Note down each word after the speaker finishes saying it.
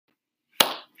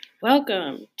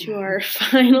Welcome to our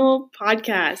final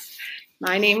podcast.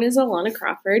 My name is Alana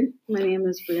Crawford. My name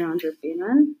is Briandra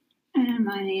Beeman. And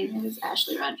my name is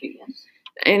Ashley Rodriguez.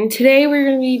 And today we're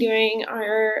going to be doing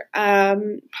our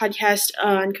podcast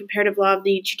on comparative law of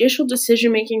the judicial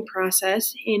decision-making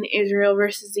process in Israel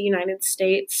versus the United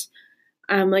States.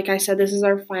 Like I said, this is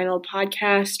our final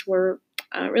podcast. We're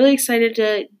really excited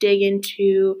to dig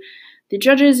into the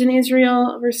judges in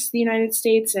Israel versus the United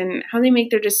States and how they make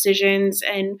their decisions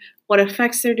and what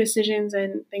affects their decisions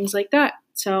and things like that.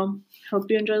 So, hope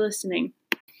you enjoy listening.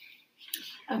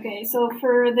 Okay, so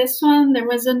for this one, there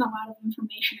wasn't a lot of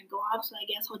information to go off, so I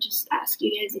guess I'll just ask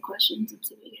you guys the questions and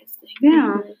see what you guys think.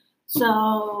 Yeah.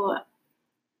 So,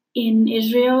 in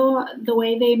Israel, the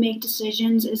way they make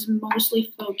decisions is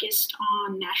mostly focused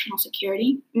on national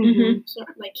security. Mm-hmm. So,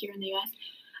 like here in the U.S.,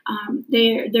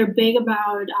 they're big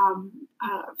about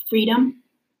freedom,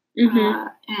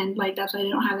 and like that's why they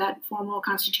don't have that formal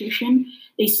constitution.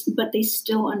 But they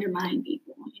still undermine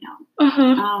people.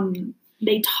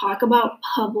 They talk about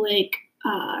public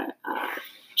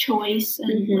choice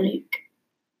and like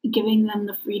giving them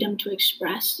the freedom to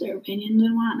express their opinions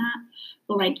and whatnot.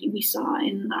 But like we saw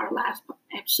in our last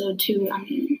episode too, I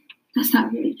mean that's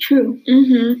not really true. I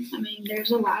mean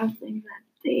there's a lot of things that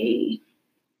they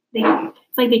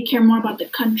it's like they care more about the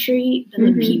country than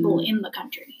the people in the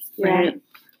country, right?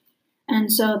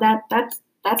 And so that's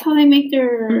how they make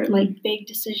their like big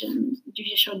decisions,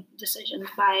 judicial decisions,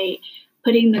 by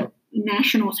putting the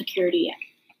national security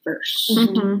first,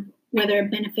 whether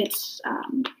it benefits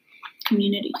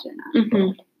communities or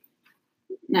not.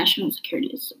 National security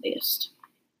is the biggest.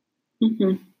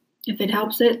 If it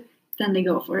helps it, then they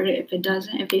go for it. If it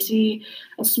doesn't, if they see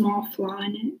a small flaw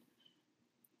in it,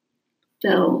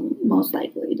 they'll most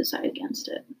likely decide against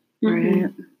it.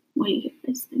 Right. What do you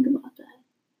guys think about that?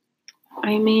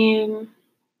 I mean,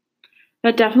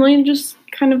 that definitely just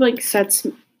kind of like sets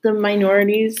the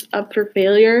minorities up for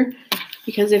failure,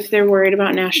 because if they're worried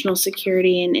about national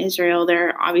security in Israel,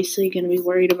 they're obviously going to be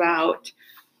worried about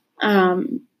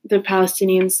the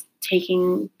Palestinians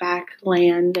taking back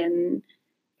land and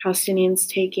Palestinians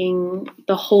taking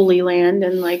the Holy Land,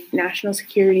 and like national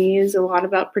security is a lot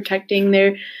about protecting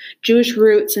their Jewish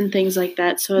roots and things like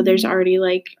that. So there's already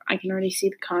like, I can already see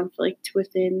the conflict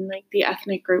within like the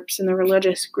ethnic groups and the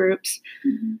religious groups.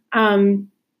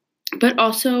 But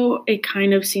also it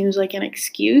kind of seems like an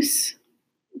excuse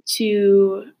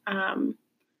to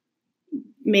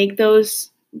make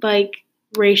those like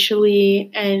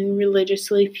racially and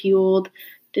religiously fueled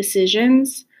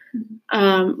decisions.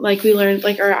 Like we learned,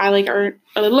 like, or I like, or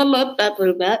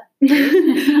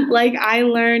like I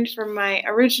learned from my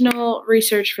original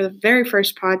research for the very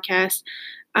first podcast,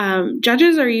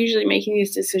 judges are usually making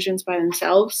these decisions by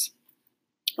themselves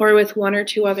or with one or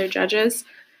two other judges.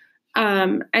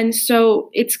 And so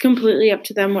it's completely up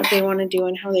to them what they want to do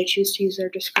and how they choose to use their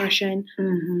discretion.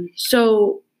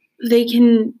 So they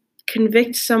can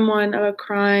convict someone of a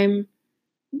crime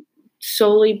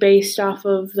solely based off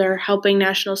of their helping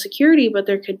national security, but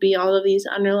there could be all of these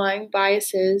underlying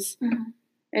biases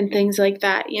and things like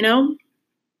that, you know?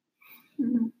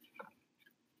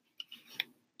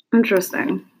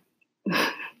 Interesting. I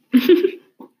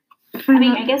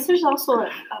mean, I guess there's also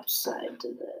an upside to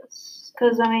this,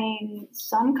 because I mean,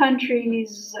 some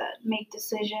countries make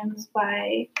decisions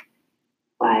for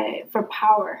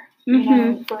power, you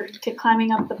know, to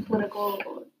climbing up the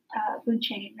political food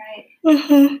chain,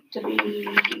 right? To be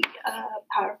a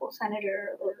powerful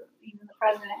senator or even the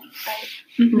president, right?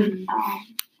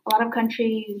 A lot of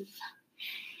countries,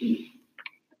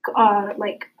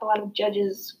 like a lot of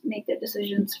judges make their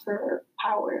decisions for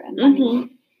power and money.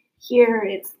 Here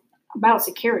it's about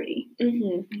security.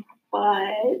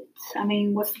 But I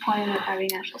mean, what's the point of having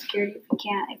national security if you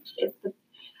can't, if the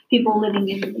people living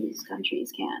in these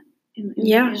countries can't, in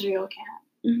Israel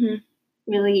can't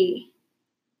really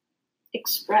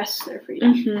express their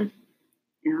freedom.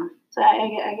 Yeah. So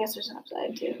I guess there's an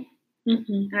upside too.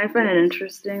 And I find it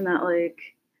interesting that, like,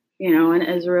 you know, in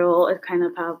Israel, it kind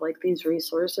of have like these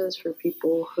resources for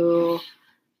people who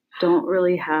don't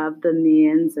really have the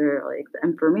means or like the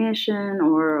information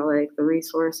or like the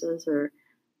resources or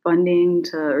funding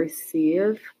to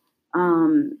receive,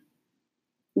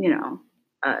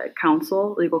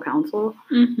 legal counsel.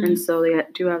 And so they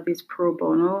do have these pro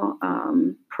bono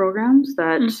programs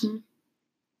that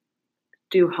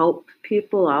do help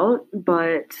people out,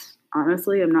 but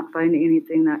honestly, I'm not finding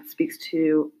anything that speaks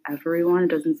to everyone. It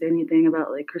doesn't say anything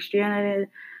about like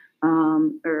Christianity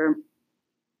or,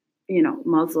 you know,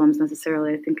 Muslims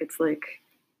necessarily. I think it's like,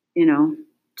 you know,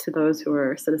 to those who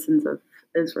are citizens of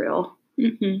Israel,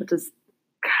 which is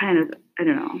kind of, I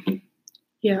don't know.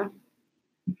 Yeah.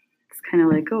 It's kind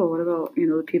of like, oh, what about,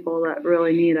 the people that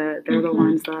really need it? They're the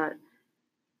ones that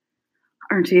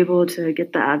aren't able to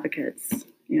get the advocates,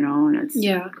 and it's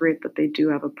great that they do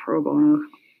have a pro bono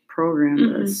program,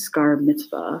 the SCAR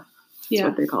mitzvah. That's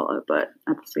what they call it. But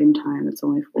at the same time, it's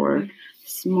only for a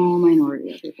small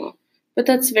minority of people. But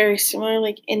that's very similar,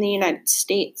 like, in the United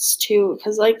States, too.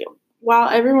 Because, like, while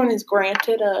everyone is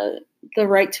granted the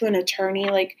right to an attorney,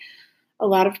 like, a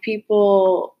lot of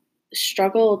people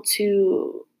struggle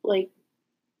to, like,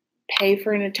 pay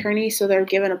for an attorney, so they're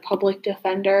given a public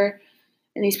defender.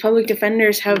 And these public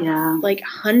defenders have, like,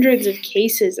 hundreds of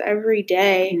cases every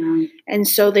day. Yeah. And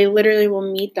so they literally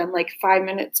will meet them, like, 5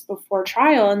 minutes before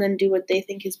trial and then do what they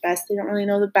think is best. They don't really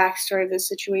know the backstory of the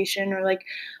situation or, like,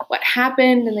 what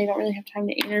happened, and they don't really have time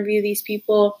to interview these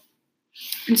people.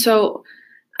 And so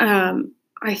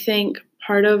I think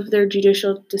part of their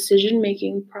judicial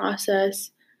decision-making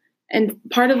process and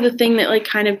part of the thing that, like,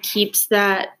 kind of keeps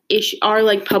that issue, our,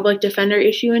 like, public defender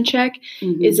issue in check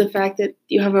is the fact that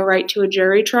you have a right to a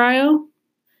jury trial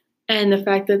and the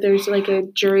fact that there's, like, a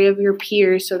jury of your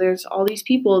peers. So there's all these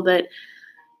people that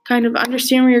kind of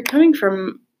understand where you're coming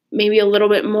from maybe a little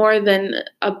bit more than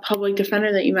a public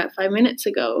defender that you met 5 minutes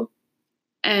ago.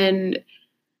 And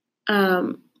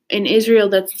in Israel,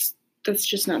 that's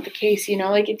just not the case,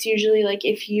 Like, it's usually, like,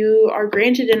 if you are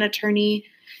granted an attorney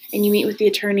and you meet with the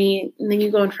attorney, and then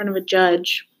you go in front of a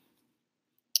judge.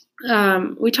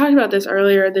 We talked about this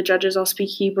earlier. The judges all speak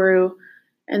Hebrew,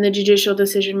 and the judicial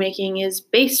decision-making is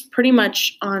based pretty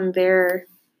much on their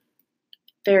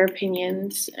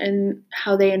opinions and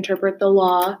how they interpret the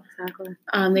law. Exactly.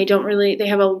 They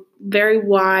have a very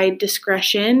wide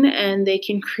discretion, and they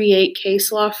can create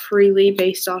case law freely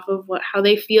based off of how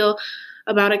they feel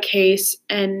about a case.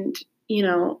 And,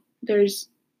 there's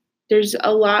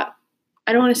a lot.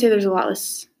 I don't want to say there's a lot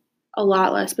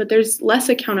less, but there's less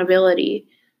accountability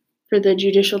for the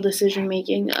judicial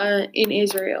decision-making in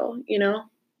Israel,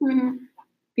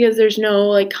 because there's no,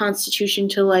 like, constitution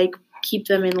to, like, keep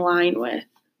them in line with.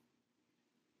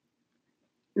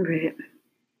 Right.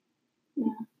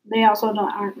 Yeah. They also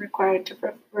aren't required to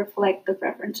reflect the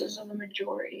preferences of the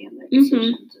majority in their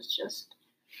decisions. It's just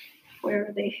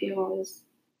wherever they feel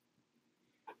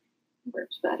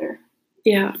works better.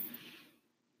 Yeah.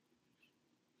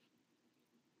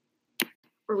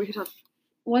 Or we could talk.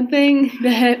 One thing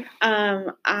that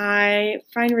I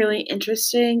find really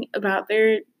interesting about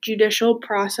their judicial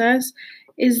process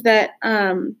is that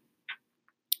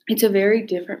it's a very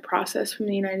different process from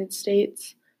the United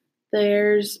States.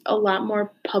 There's a lot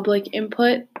more public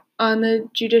input on the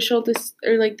judicial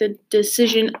the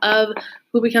decision of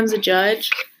who becomes a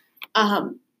judge.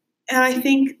 And I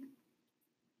think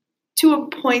to a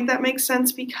point that makes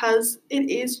sense because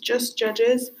it is just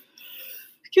judges.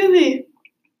 Excuse me.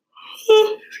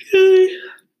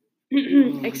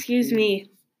 Excuse me.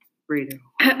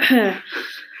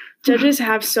 Judges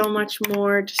have so much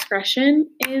more discretion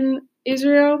in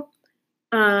Israel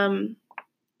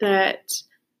that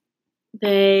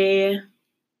they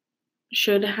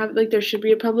should have, like, there should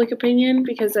be a public opinion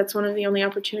because that's one of the only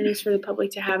opportunities for the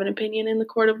public to have an opinion in the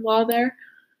court of law there.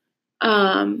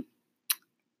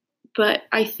 But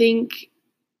I think,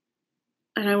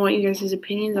 and I want you guys'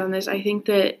 opinions on this, I think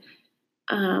that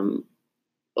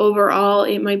overall,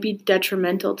 it might be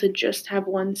detrimental to just have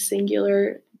one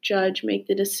singular judge make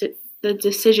the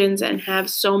decisions and have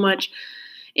so much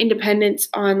independence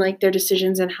on, like, their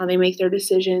decisions and how they make their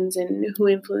decisions and who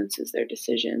influences their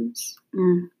decisions.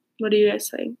 What do you guys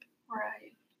think?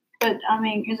 Right. But, I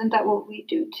mean, isn't that what we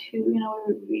do too?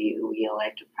 We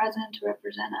elect a president to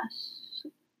represent us.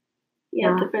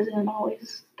 Yeah, the president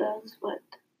always does what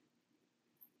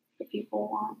the people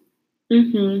want.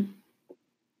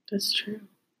 That's true.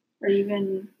 Or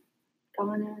even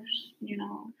governors,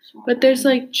 But there's,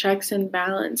 like, checks and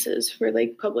balances for,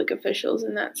 like, public officials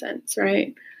in that sense,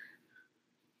 right?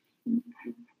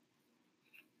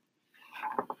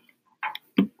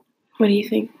 What do you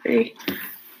think, Bree?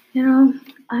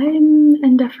 I'm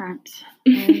indifferent.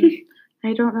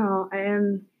 I don't know.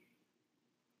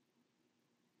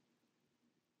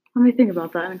 Let me think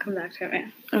about that and come back to it.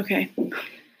 Okay.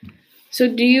 So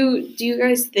do you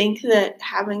guys think that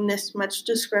having this much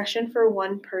discretion for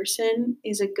one person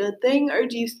is a good thing, or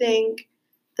do you think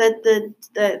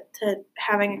that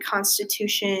having a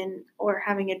constitution or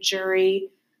having a jury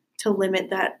to limit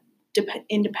that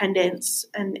independence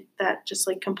and that just,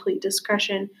 like, complete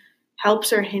discretion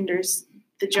helps or hinders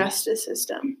the justice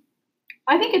system?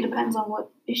 I think it depends on what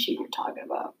issue you're talking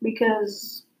about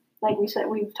because, like we said,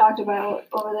 we've talked about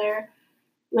over there,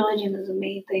 religion is the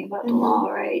main thing about the law,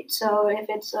 right? So if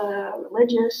it's a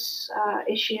religious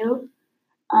issue,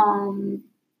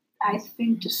 I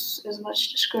think just as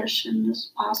much discretion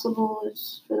as possible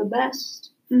is for the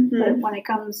best. Mm-hmm. But when it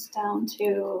comes down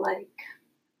to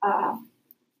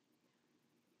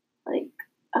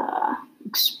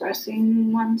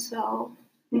expressing oneself,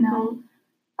 you know,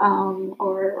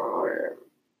 or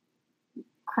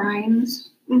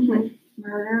crimes like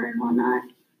murder and whatnot,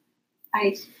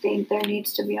 I think there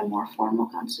needs to be a more formal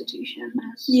constitution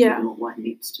as to what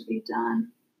needs to be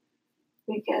done.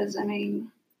 Because, I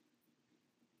mean,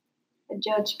 a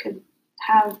judge could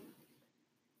have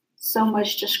so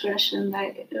much discretion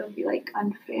that it would be like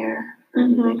unfair for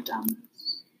the victims.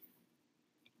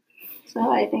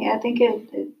 So I think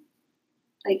it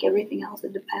like everything else,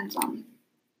 it depends on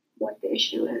what the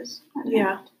issue is.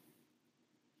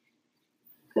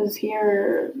 Because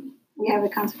here we have a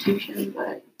constitution,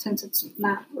 but since it's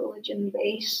not religion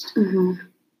based,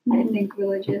 I think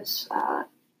religious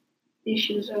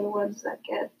issues are the ones that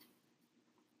get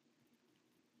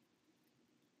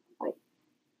like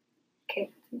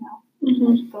kicked, you know.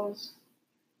 Those,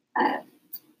 I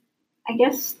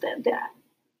guess that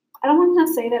I don't want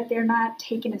to say that they're not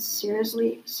taken as serious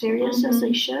as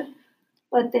they should,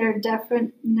 but they're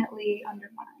definitely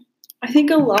undermined. I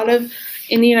think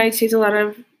in the United States, a lot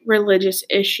of religious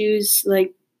issues,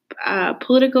 like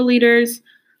political leaders,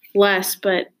 less,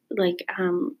 but like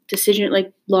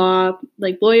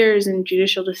lawyers and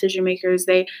judicial decision makers,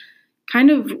 they kind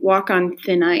of walk on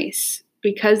thin ice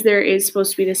because there is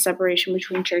supposed to be this separation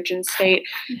between church and state.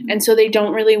 And so they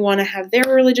don't really want to have their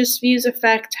religious views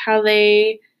affect how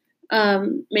they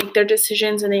make their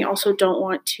decisions. And they also don't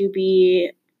want to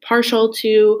be partial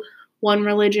to one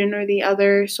religion or the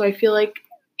other. So I feel like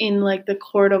in like the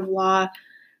court of law,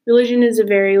 religion is a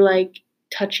very like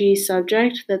touchy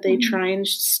subject that they try and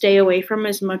stay away from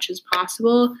as much as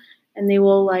possible. And they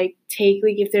will like take,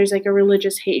 like if there's like a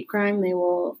religious hate crime, they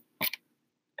will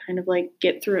kind of like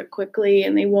get through it quickly,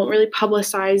 and they won't really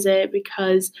publicize it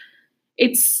because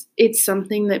it's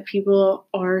something that people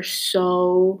are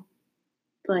so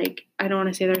like, I don't want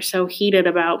to say they're so heated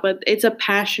about, but it's a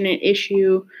passionate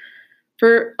issue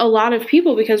for a lot of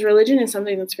people because religion is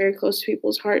something that's very close to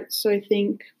people's hearts. So I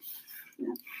think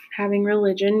having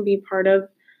religion be part of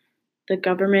the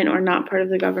government or not part of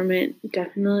the government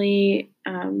definitely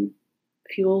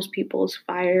fuels people's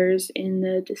fires in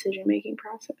the decision-making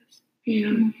process.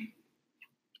 Yeah.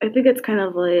 I think it's kind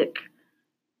of like,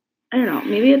 I don't know,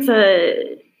 maybe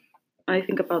I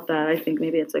think about that, I think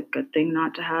maybe it's a good thing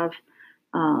not to have,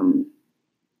 I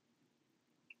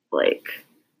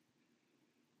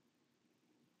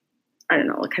don't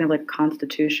know, kind of like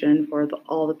constitution for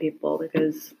all the people,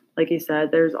 because like you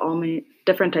said, there's all many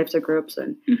different types of groups,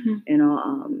 and you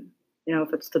know,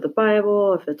 if it's to the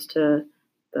Bible, if it's to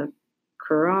the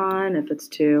Quran, if it's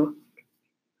to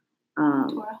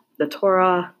the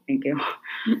Torah, thank you.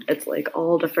 It's like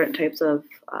all different types of,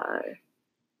 I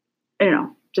don't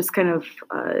know, just kind of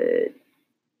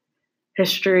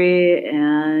history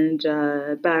and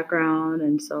background,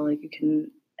 and so like it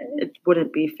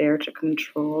wouldn't be fair to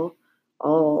control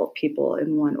all people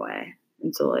in one way,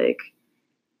 and so like,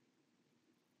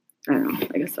 I don't know,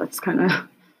 I guess that's kind of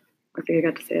what I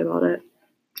got to say about it.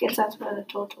 I guess that's where the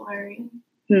totalitarian,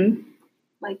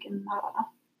 like in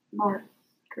North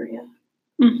Korea.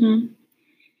 Nobody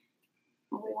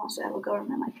wants to have a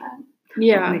government like that.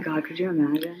 Yeah. Oh my God, could you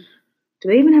imagine? Do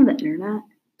they even have the internet?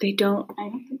 They don't. I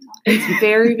don't think so. It's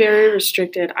very, very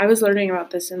restricted. I was learning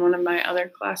about this in one of my other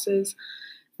classes.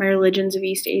 My Religions of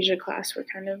East Asia class, were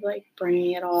kind of like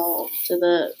bringing it all to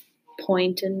the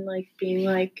point and like being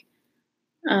like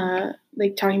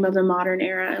talking about the modern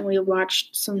era. And we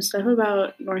watched some stuff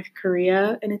about North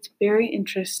Korea, and it's very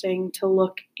interesting to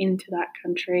look into that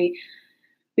country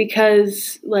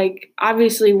because like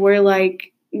obviously we're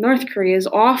like, North Korea is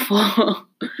awful.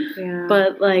 Yeah.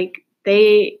 But like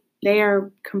they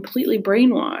are completely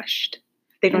brainwashed.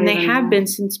 They have been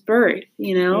since birth,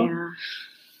 you know? Yeah.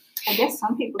 I guess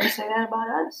some people can say that about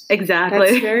us. Exactly.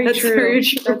 That's very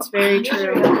true. That's very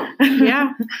true.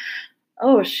 Yeah.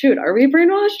 Oh, shoot. Are we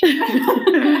brainwashed?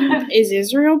 Is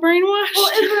Israel brainwashed?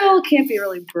 Well, Israel can't be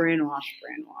really brainwashed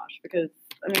because,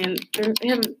 I mean, they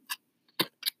haven't.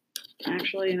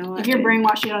 Actually, you know what? If you're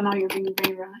brainwashed, you don't know you're being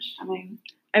brainwashed.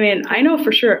 I mean, I know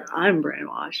for sure I'm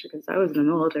brainwashed because I was in the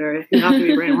military. You have to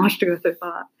be brainwashed to go through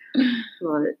that.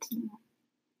 But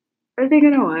I think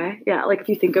in a way, yeah, like if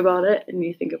you think about it and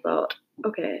you think about,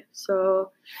 okay,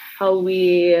 so how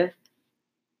we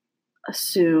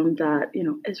assume that, you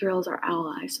know, Israel's our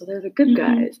ally, so they're the good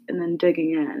guys, and then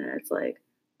digging in and it's like,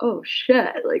 oh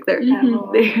shit, like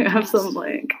they have some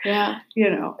like, you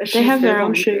know, they have their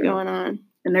own shit going on.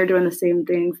 And they're doing the same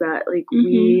things that like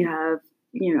we have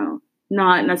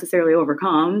not necessarily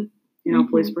overcome,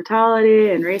 police brutality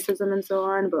and racism and so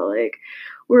on, but like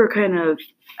we're kind of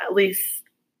at least,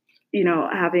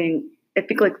 having, I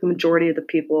think like the majority of the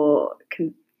people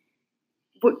can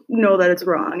know that it's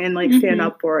wrong and like stand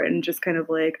up for it and just kind of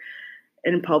like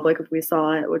in public, if we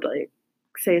saw it, would like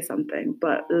say something.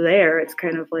 But there, it's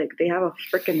kind of like they have a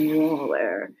freaking wall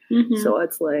there. So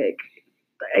it's like,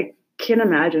 I can't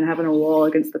imagine having a wall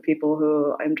against the people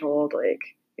who I'm told, like,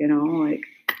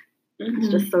 it's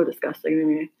just so disgusting to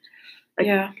me.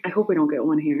 I hope we don't get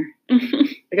one here.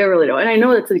 Like, I really don't. And I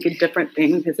know it's like a different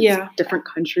thing because it's different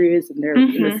countries and they're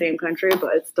in the same country,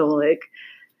 but it's still like,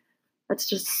 that's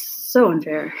just so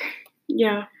unfair.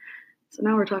 Yeah. So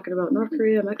now we're talking about North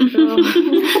Korea, Mexico.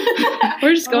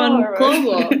 We're just going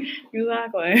global.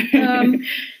 Exactly.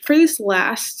 For this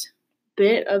last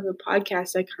bit of the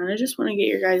podcast, I kind of just want to get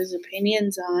your guys'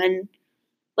 opinions on,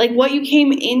 like, what you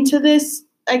came into this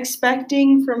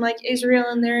expecting from, like, Israel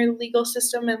and their legal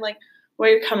system and, like, what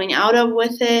you're coming out of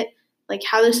with it, like,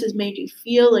 how this has made you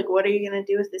feel, like, what are you going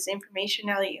to do with this information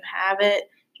now that you have it?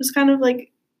 Just kind of,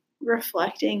 like,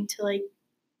 reflecting to, like,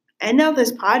 end out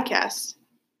this podcast.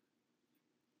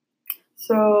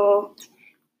 So,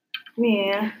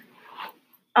 me,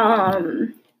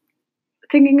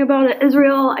 thinking about it,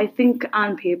 Israel, I think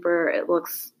on paper it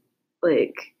looks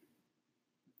like,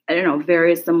 I don't know,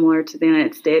 very similar to the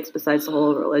United States besides the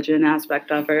whole religion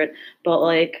aspect of it. But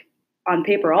like on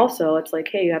paper also, it's like,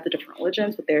 hey, you have the different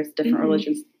religions, but there's different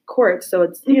religions courts. So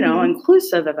it's,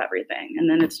 inclusive of everything. And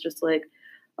then it's just like,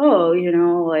 oh,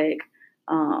 like,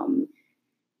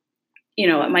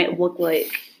 it might look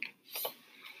like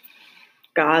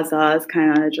Gaza is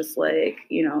kind of just like,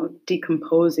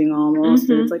 decomposing almost.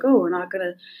 And it's like, oh, we're not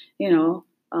going to,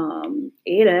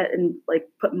 aid it and like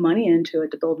put money into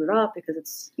it to build it up because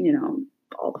it's,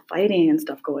 all the fighting and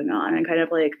stuff going on. And kind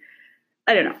of like,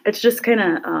 I don't know. It's just kind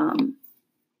of,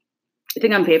 I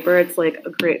think on paper it's like a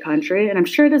great country. And I'm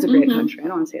sure it is a great country. I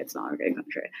don't want to say it's not a great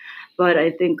country. But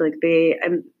I think like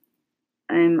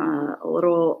I'm a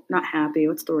little not happy.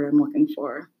 What's the word I'm looking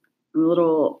for? I'm a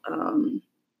little,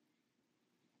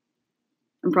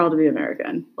 I'm proud to be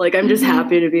American. Like, I'm just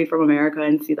happy to be from America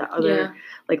and see that other,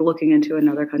 like, looking into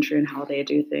another country and how they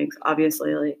do things.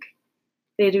 Obviously, like,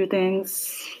 they do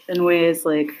things in ways,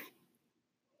 like,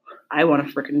 I want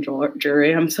a freaking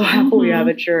jury. I'm so happy we have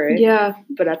a jury. Yeah.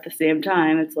 But at the same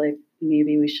time, it's like,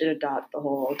 maybe we should adopt the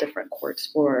whole different courts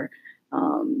for,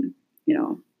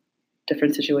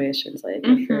 different situations. Like,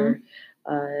 if you're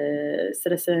a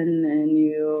citizen and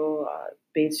you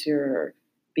base your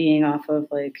being off of,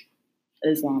 like,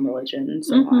 Islam religion and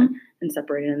so on, and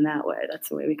separate it in that way. That's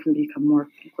the way we can become more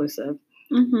inclusive.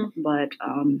 But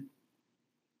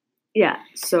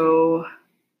so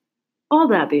all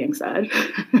that being said,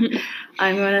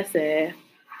 I'm gonna say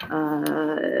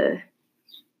I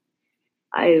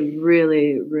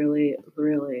really, really,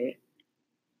 really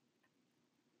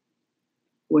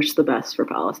wish the best for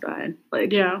Palestine.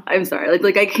 Like, I'm sorry,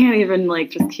 like I can't even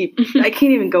like just keep. I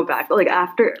can't even go back. But like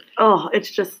after, it's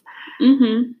just.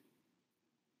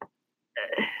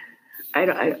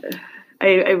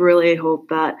 I really hope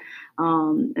that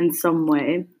in some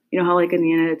way, how like in the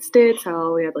United States,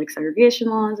 how we have like segregation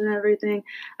laws and everything.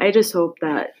 I just hope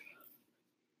that,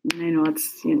 I know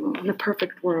it's, in the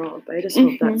perfect world, but I just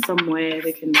hope that some way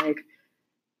they can like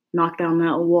knock down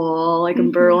that wall like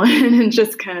in Berlin and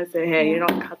just kind of say, hey,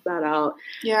 cut that out.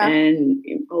 Yeah. And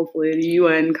hopefully the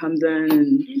UN comes in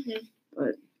and,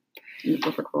 but in the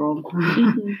perfect world.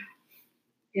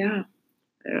 Yeah.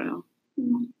 I don't know.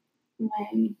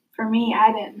 And for me,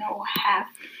 I didn't know half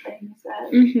the things that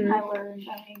I learned.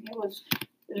 I mean, it was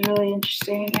really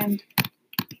interesting, and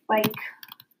like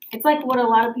it's like what a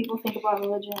lot of people think about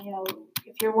religion.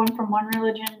 If you're from one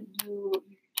religion, you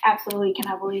absolutely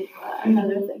cannot believe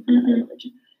another thing from another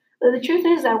religion. But the truth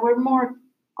is that we're more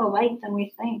alike than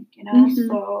we think.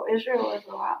 So Israel is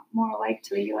a lot more alike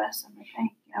to the U.S. than we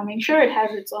think. I mean, sure, it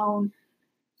has its own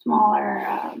smaller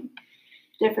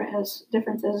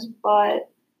differences, but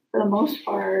for the most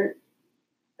part,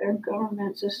 their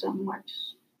government system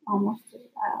works almost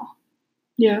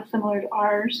similar to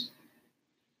ours.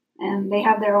 And they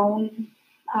have their own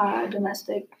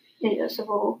domestic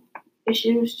civil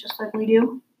issues, just like we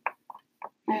do.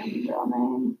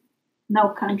 And no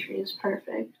country is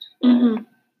perfect. But,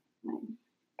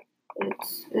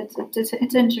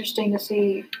 it's interesting to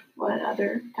see what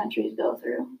other countries go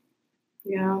through.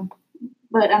 Yeah.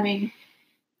 But I mean,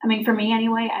 for me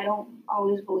anyway, I don't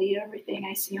always believe everything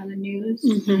I see on the news.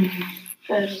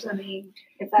 Because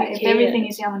if everything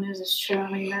you see on the news is true,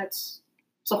 it's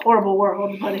a horrible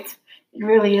world, but it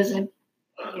really isn't.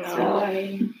 Yeah. So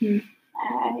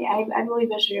I believe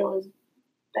Israel is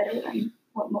better than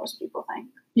what most people think.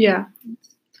 Yeah.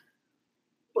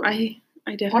 I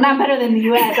definitely. Well, not better than the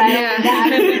U.S. I don't think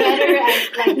that. I mean, better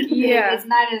as, Yeah. It's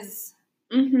not as.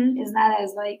 It's not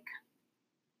as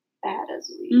bad as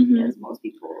as most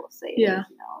people say it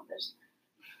is.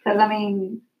 Because I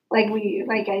mean, like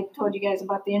I told you guys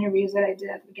about the interviews that I did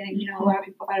at the beginning. A lot of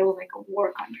people thought it was like a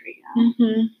war country.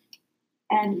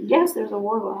 And yes, there's a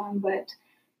war going on, but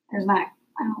there's not.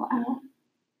 I don't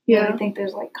really think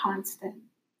there's like constant.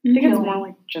 I think it's more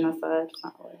like genocide. It's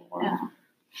not really war.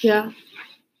 Yeah.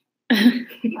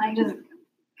 I just.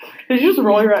 Did you just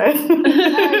roll your eyes?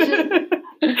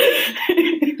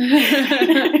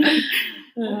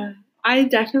 I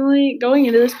definitely, going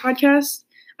into this podcast,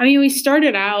 I mean, we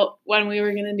started out when we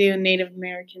were going to do Native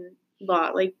American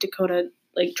law, like Dakota,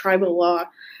 like tribal law,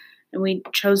 and we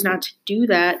chose not to do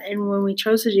that. And when we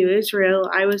chose to do Israel,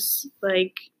 I was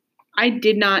like, I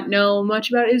did not know much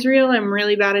about Israel. I'm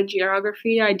really bad at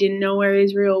geography. I didn't know where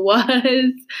Israel was.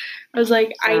 I was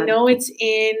like, I know it's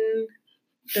in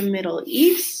the Middle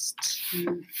East,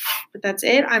 but that's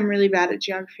it. I'm really bad at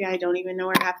geography. I don't even know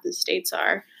where half the states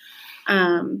are.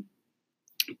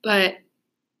 But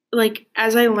like,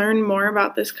 as I learned more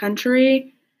about this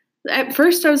country, at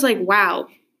first I was like, wow,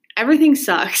 everything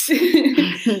sucks.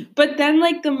 But then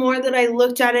like the more that I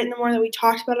looked at it and the more that we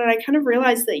talked about it, I kind of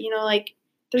realized that, like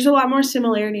there's a lot more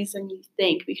similarities than you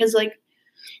think, because like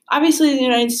obviously the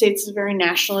United States is a very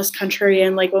nationalist country,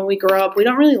 and like when we grow up, we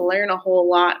don't really learn a whole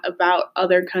lot about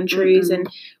other countries, and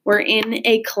we're in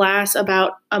a class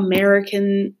about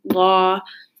American law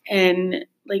and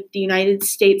like the United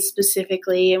States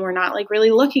specifically, and we're not like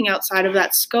really looking outside of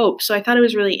that scope. So I thought it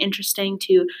was really interesting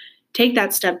to take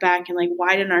that step back and like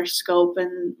widen our scope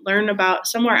and learn about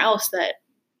somewhere else that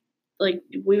like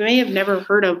we may have never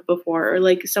heard of before, or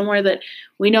like somewhere that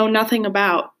we know nothing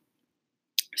about.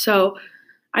 So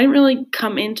I didn't really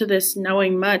come into this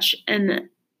knowing much, and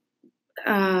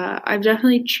I've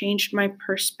definitely changed my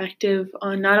perspective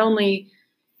on not only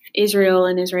Israel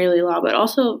and Israeli law, but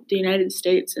also the United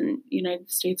States and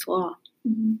United States law.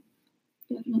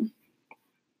 Definitely.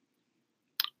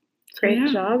 Great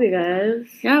job, you guys.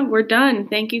 Yeah, we're done.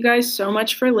 Thank you guys so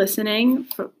much for listening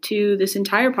to this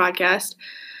entire podcast.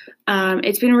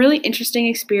 It's been a really interesting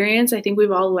experience. I think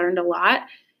we've all learned a lot,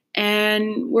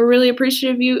 and we're really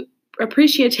appreciative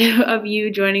of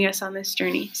you joining us on this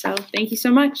journey. So thank you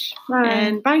so much. Bye.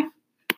 And bye.